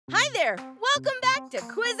Hi there! Welcome back to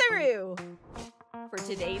Quizzeroo! For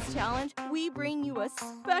today's challenge, we bring you a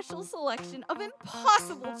special selection of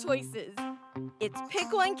impossible choices. It's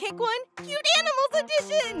Pick One, Kick One, Cute Animals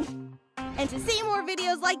Edition! And to see more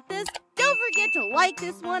videos like this, don't forget to like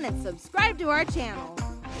this one and subscribe to our channel.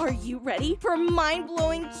 Are you ready for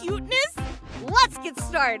mind-blowing cuteness? Let's get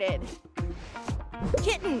started!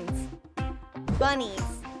 Kittens, bunnies,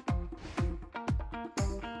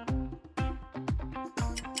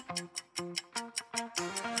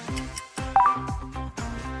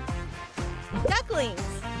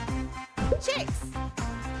 ducklings, chicks,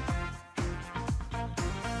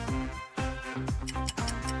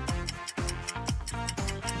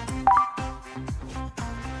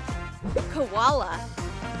 koala,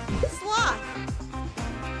 sloth,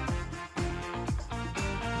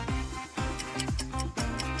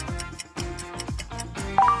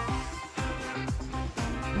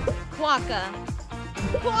 quokka,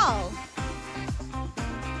 quoll,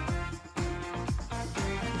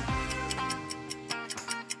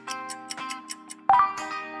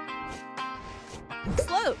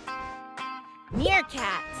 sloth,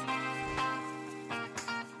 meerkat,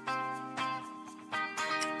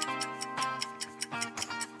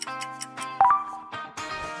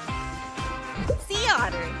 sea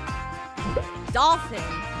otter, dolphin,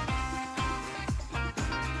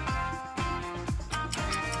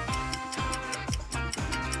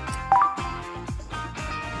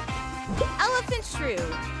 elephant shrew,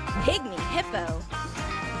 pygmy hippo,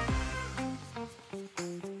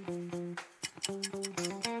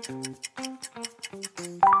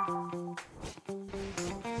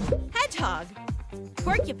 hedgehog,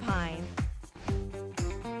 porcupine,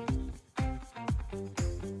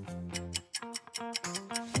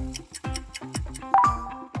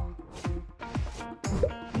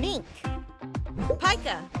 mink,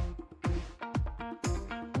 pika,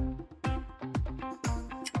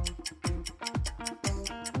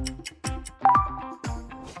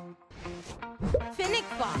 finnick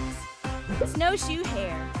fox, snowshoe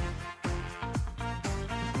hare,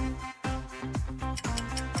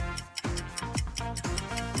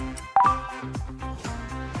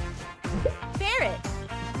 ferret,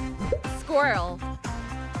 squirrel,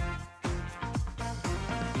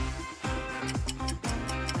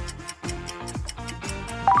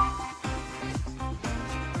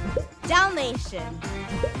 Dalmatian,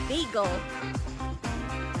 beagle,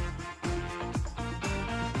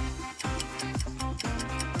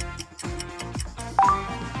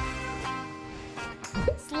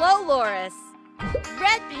 slow loris,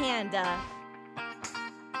 red panda,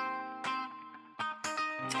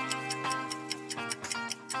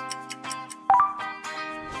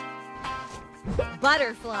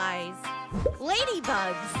 butterflies,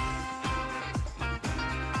 ladybugs,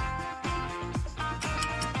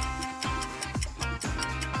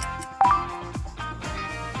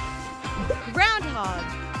 groundhog,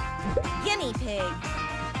 guinea pig,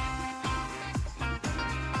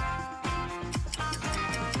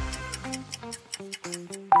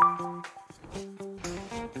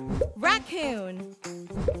 raccoon,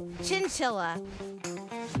 chinchilla,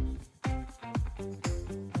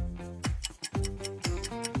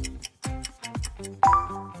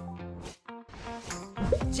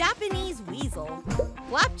 Japanese weasel,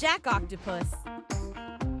 flapjack octopus,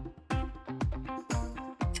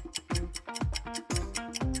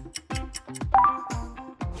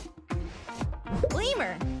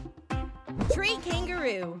 lemur, tree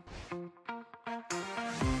kangaroo,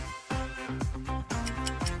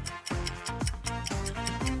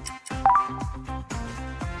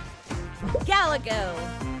 calico,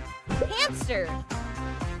 hamster,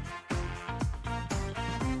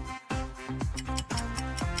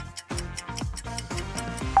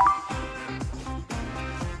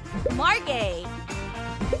 margay,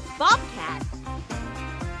 bobcat.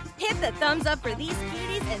 Hit the thumbs up for these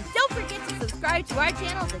cuties and don't forget to subscribe to our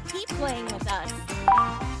channel to keep playing with us.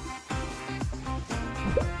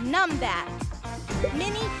 Numbat,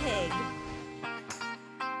 mini pig,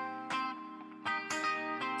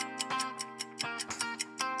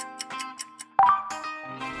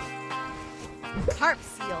 harp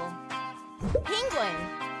seal, penguin,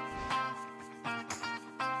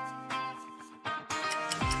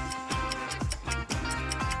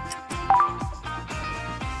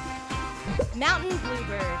 mountain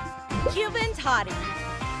bluebird, Cuban toddy,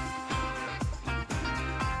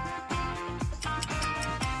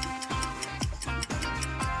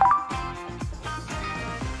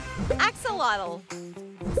 axolotl,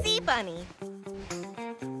 sea bunny,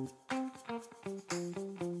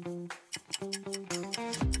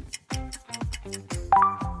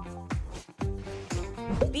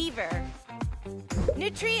 beaver.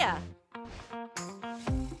 Nutria.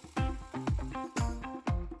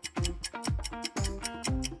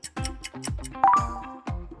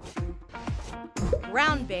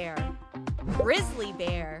 Brown bear. Grizzly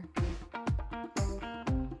bear.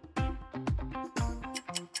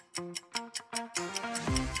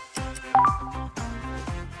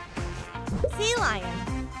 Sea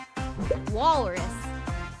lion. Walrus.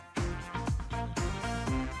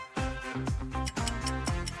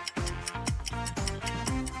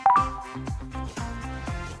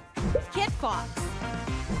 Kit fox.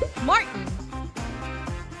 Martin.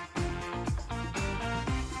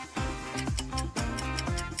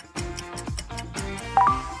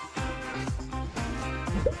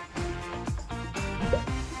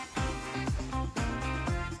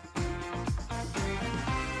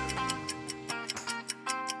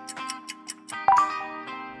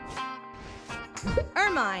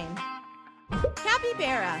 Ermine.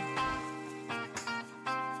 Capybara.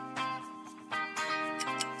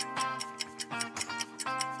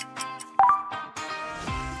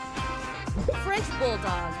 French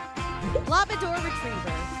bulldog. Labrador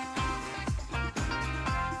retriever.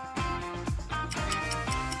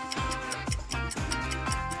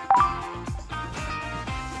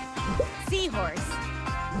 Seahorse.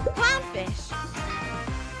 Clownfish.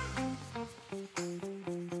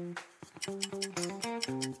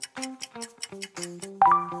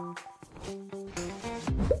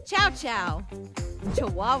 Chow chow.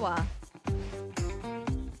 Chihuahua.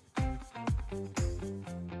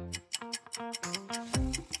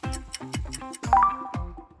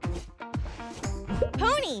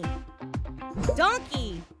 Pony.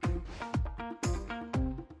 Donkey.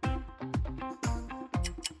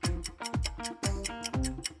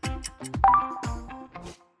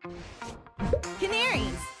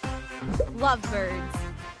 Canaries. Lovebirds.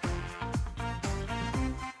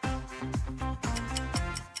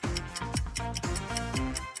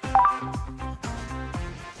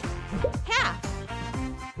 Calf.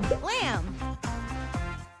 Lamb.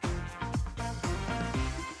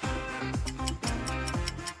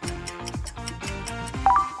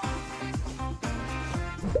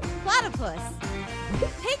 Platypus.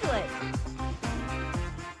 Piglet.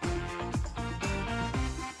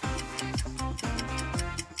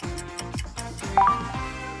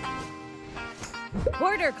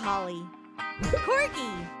 Border collie.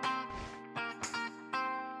 Corgi.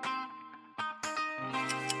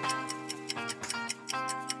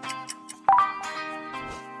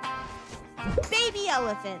 Baby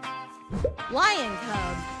elephant. Lion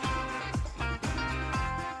cub.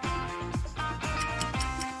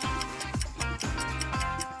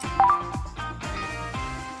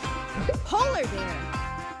 Polar bear.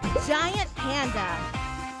 Giant panda.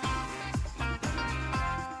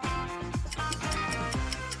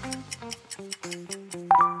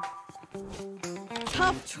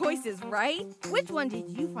 Tough choices, right? Which one did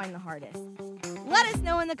you find the hardest? Let us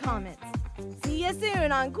know in the comments. See you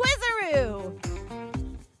soon on Quizzeroo!